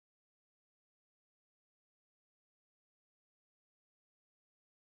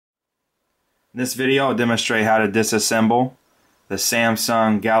In this video, I'll demonstrate how to disassemble the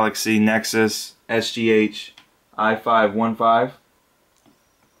Samsung Galaxy Nexus SGH-i515.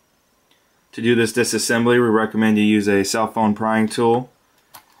 To do this disassembly, we recommend you use a cell phone prying tool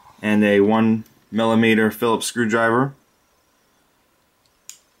and a 1mm Phillips screwdriver.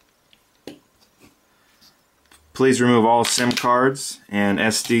 Please remove all SIM cards and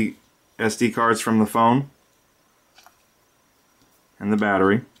SD cards from the phone and the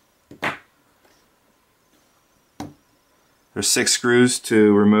battery. There's 6 screws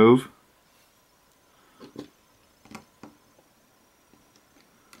to remove.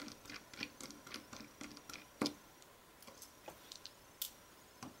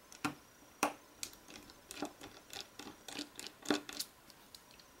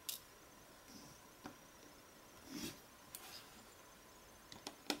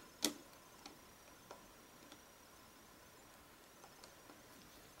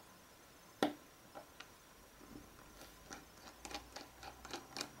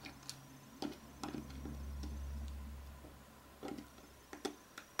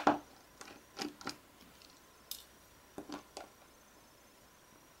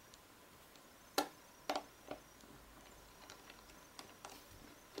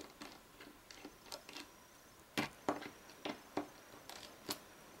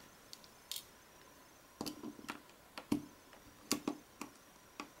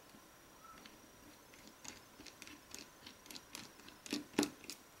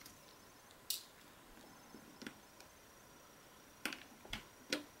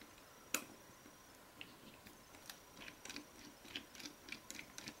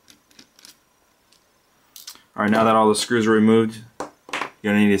 Alright, now that all the screws are removed,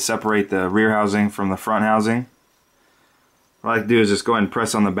 you're going to need to separate the rear housing from the front housing. What I like to do is just go ahead and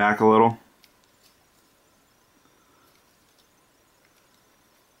press on the back a little.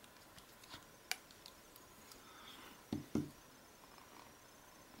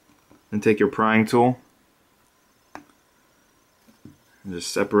 Then take your prying tool and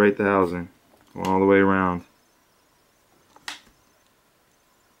just separate the housing, go all the way around.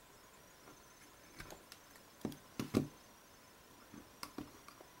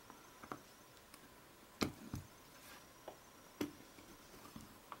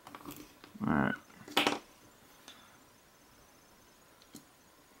 Alright.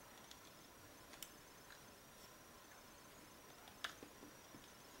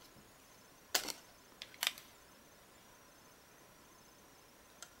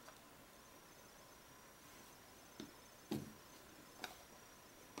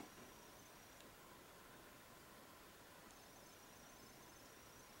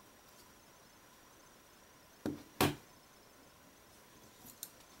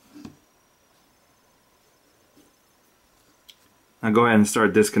 Now go ahead and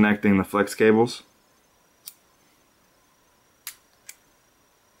start disconnecting the flex cables.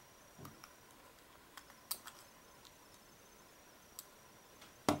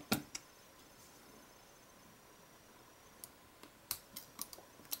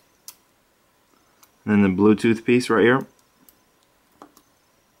 And then the Bluetooth piece right here.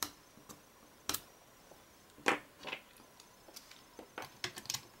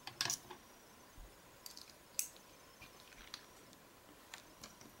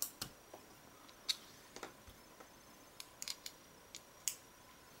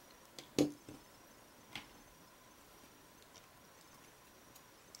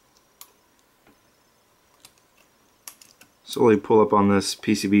 Slowly pull up on this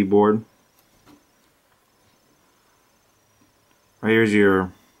PCB board. Right here's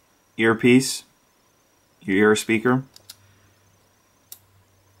your earpiece, your ear speaker,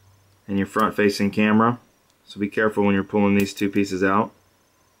 and your front facing camera. So be careful when you're pulling these two pieces out.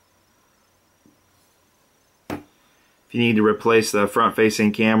 If you need to replace the front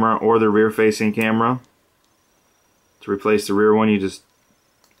facing camera or the rear facing camera, to replace the rear one you just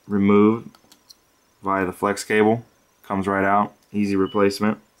remove via the flex cable. Comes right out, easy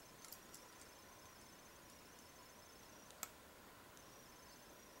replacement.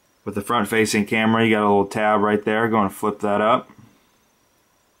 With the front facing camera, you got a little tab right there. Go and flip that up.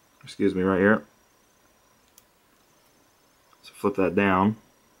 Excuse me, right here. So flip that down.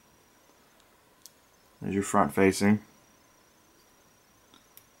 There's your front facing.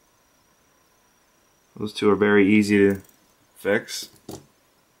 Those two are very easy to fix.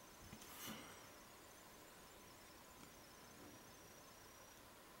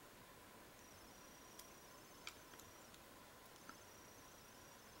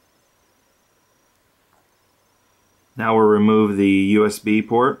 Now we'll remove the USB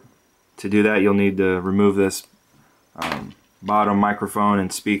port. To do that, you'll need to remove this bottom microphone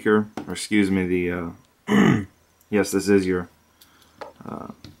and speaker, or excuse me, the yes, this is your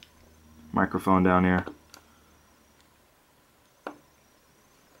microphone down here.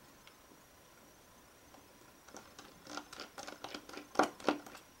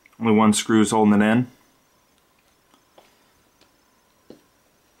 Only one screw is holding it in.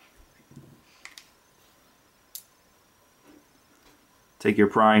 Take your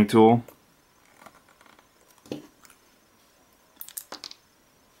prying tool.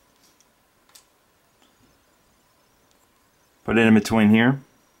 Put it in between here.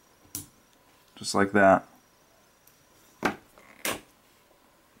 Just like that.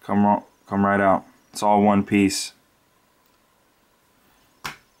 Come right out. It's all one piece.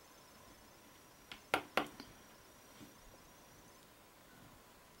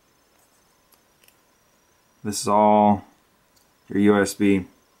 This is all your USB.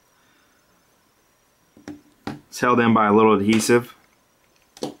 It's held in by a little adhesive,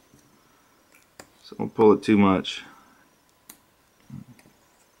 so don't pull it too much.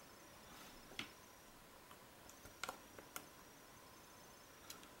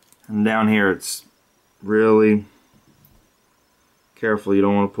 And down here it's really careful, you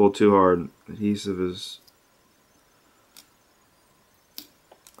don't want to pull too hard. Adhesive is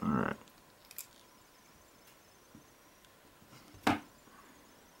alright.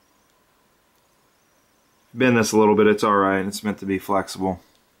 Bend this a little bit, it's alright, it's meant to be flexible.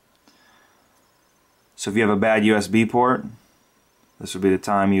 So if you have a bad USB port, this would be the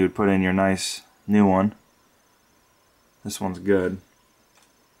time you would put in your nice new one. This one's good.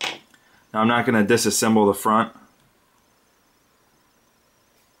 Now I'm not going to disassemble the front.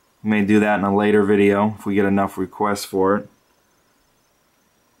 We may do that in a later video if we get enough requests for it.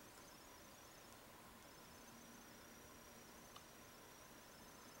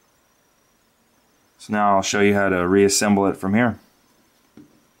 So now I'll show you how to reassemble it from here.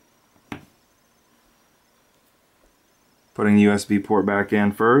 Putting the USB port back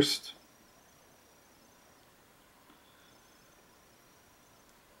in first.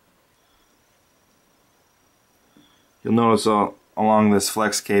 You'll notice along this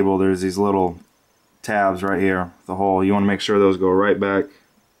flex cable there's these little tabs right here, the hole. You want to make sure those go right back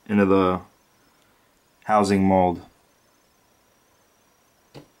into the housing mold.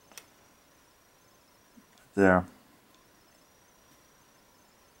 There.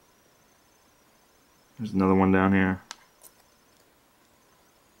 There's another one down here.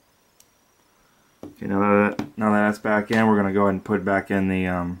 Okay, now that that's back in, we're going to go ahead and put back in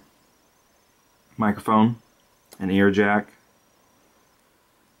the microphone and ear jack.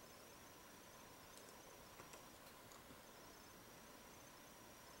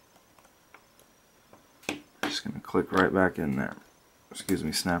 Just going to click right back in there. Excuse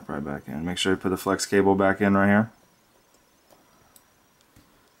me, snap right back in. Make sure you put the flex cable back in right here.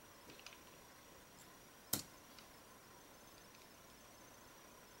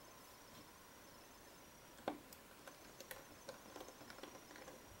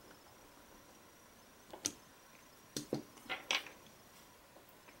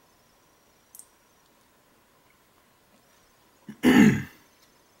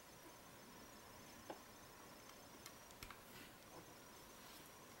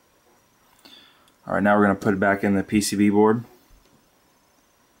 Alright, now we're going to put it back in the PCB board.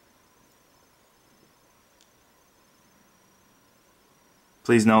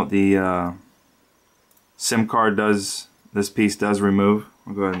 Please note the SIM card this piece does remove.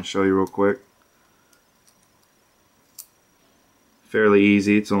 I'll go ahead and show you real quick. Fairly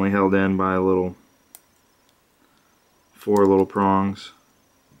easy, it's only held in by four little prongs.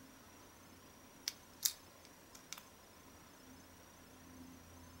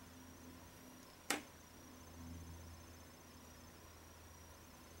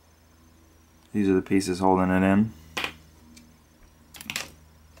 These are the pieces holding it in.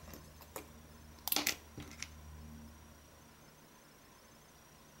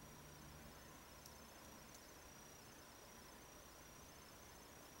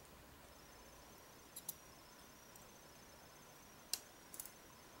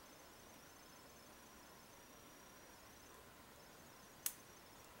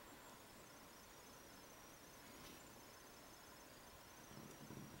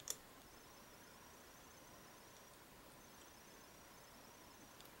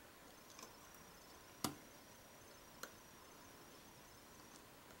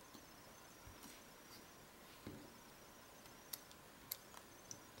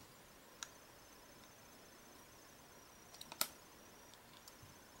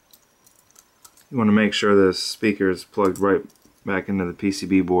 You want to make sure the speaker is plugged right back into the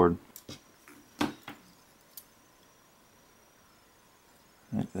PCB board.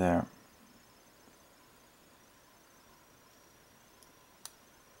 There.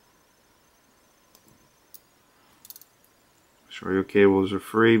 Sure your cables are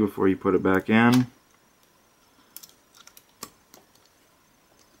free before you put it back in.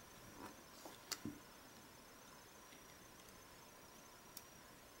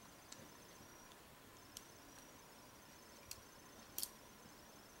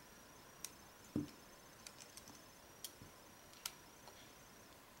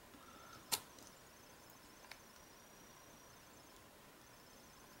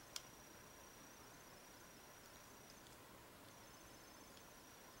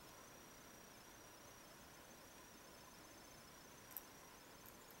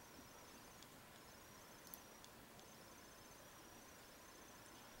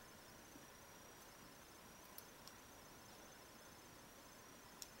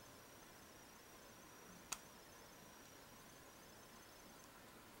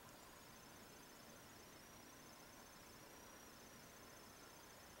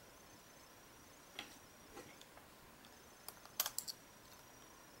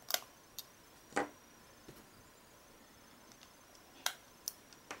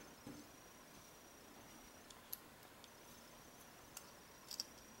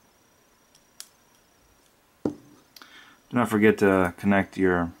 Do not forget to connect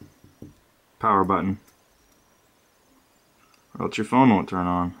your power button, or else your phone won't turn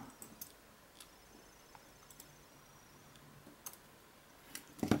on.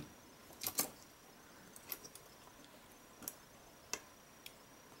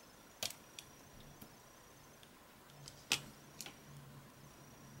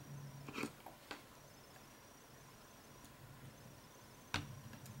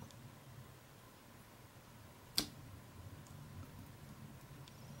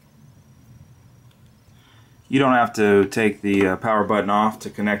 You don't have to take the power button off to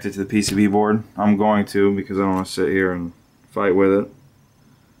connect it to the PCB board. I'm going to, because I don't want to sit here and fight with it.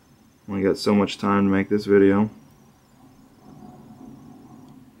 We got so much time to make this video.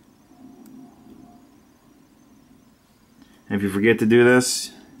 And if you forget to do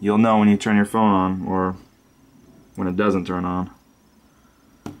this, you'll know when you turn your phone on or when it doesn't turn on.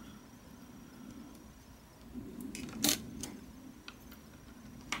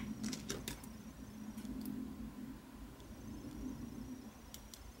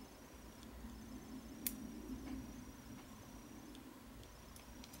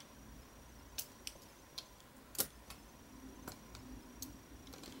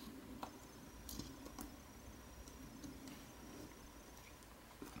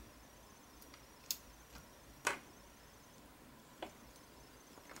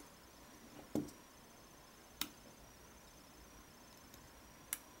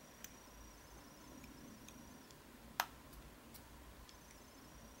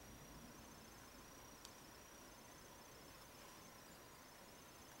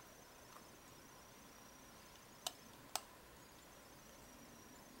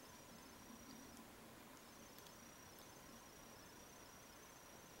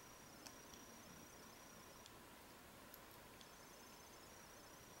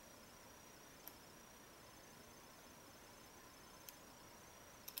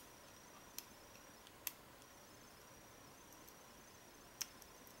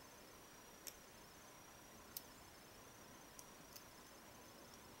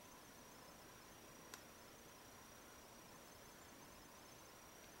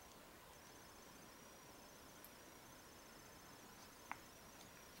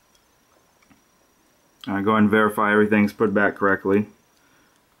 Go ahead and verify everything's put back correctly.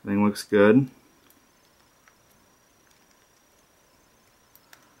 Everything looks good. And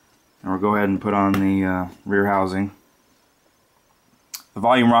we'll go ahead and put on the rear housing. The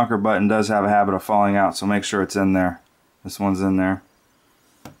volume rocker button does have a habit of falling out, so make sure it's in there. This one's in there.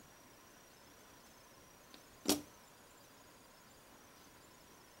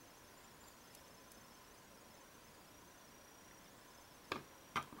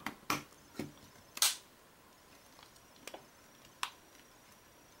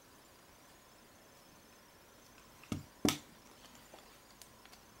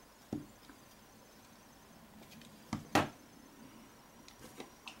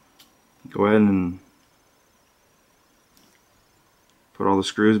 Go ahead and put all the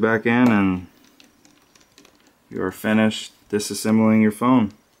screws back in, and you are finished disassembling your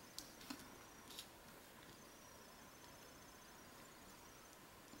phone.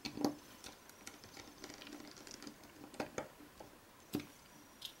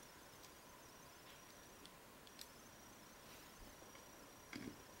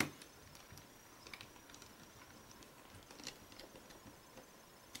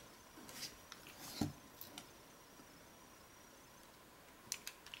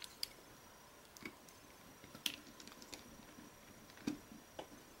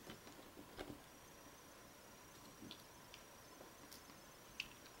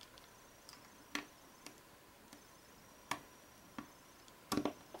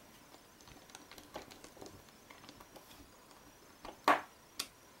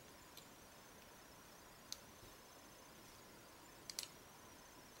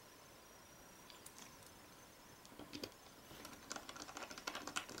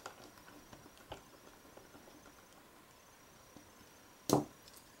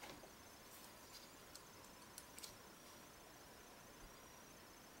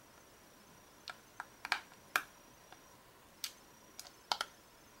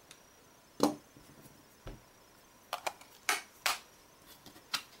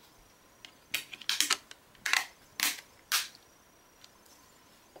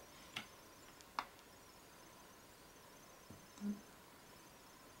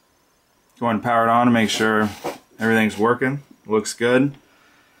 Go ahead and power it on to make sure everything's working. Looks good.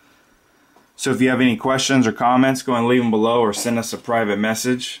 So if you have any questions or comments, go ahead and leave them below or send us a private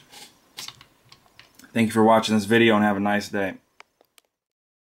message. Thank you for watching this video and have a nice day.